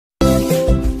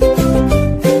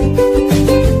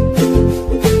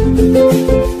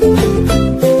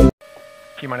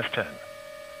T-minus 10,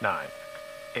 9,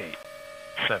 8,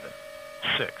 7,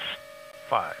 6,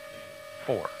 5,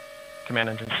 4. Command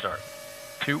engine start.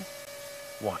 2,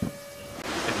 1.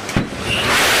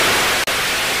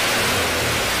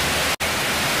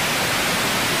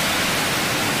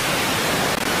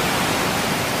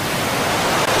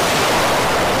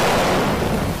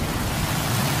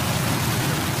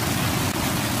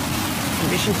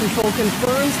 Mission Control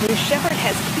confirms New Shepard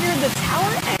has cleared the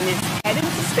tower and is headed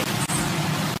to space.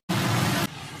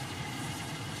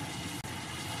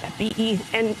 That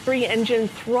BE-3 engine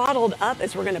throttled up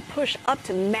as we're going to push up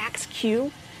to max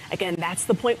Q. Again, that's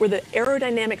the point where the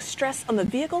aerodynamic stress on the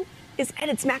vehicle is at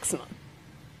its maximum.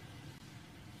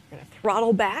 We're going to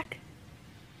throttle back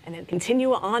and then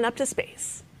continue on up to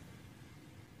space.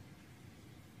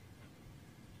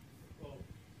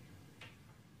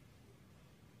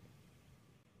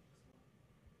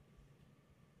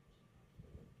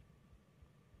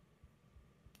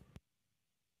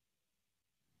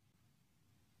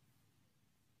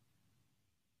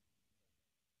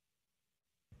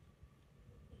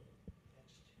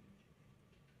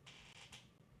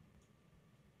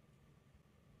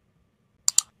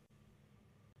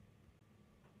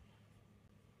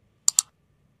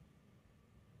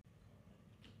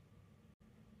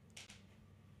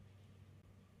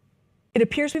 It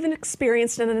appears we've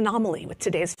experienced an anomaly with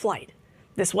today's flight.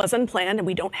 This was unplanned and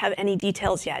we don't have any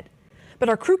details yet, but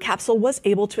our crew capsule was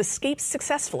able to escape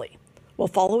successfully. We'll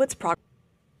follow its progress.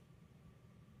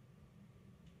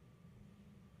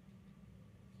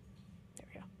 There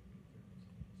we go.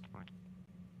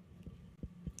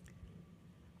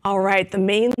 All right, the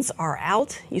mains are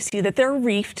out. You see that they're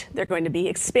reefed. They're going to be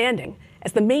expanding.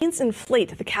 As the mains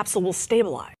inflate, the capsule will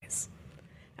stabilize.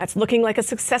 That's looking like a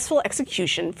successful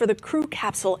execution for the crew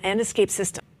capsule and escape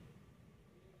system.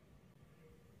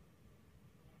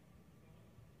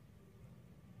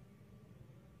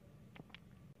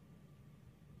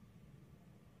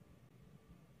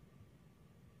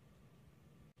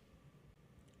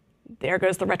 There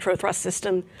goes the retro thrust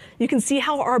system. You can see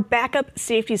how our backup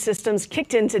safety systems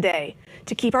kicked in today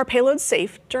to keep our payload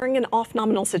safe during an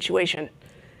off-nominal situation.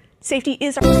 Safety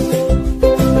is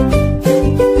our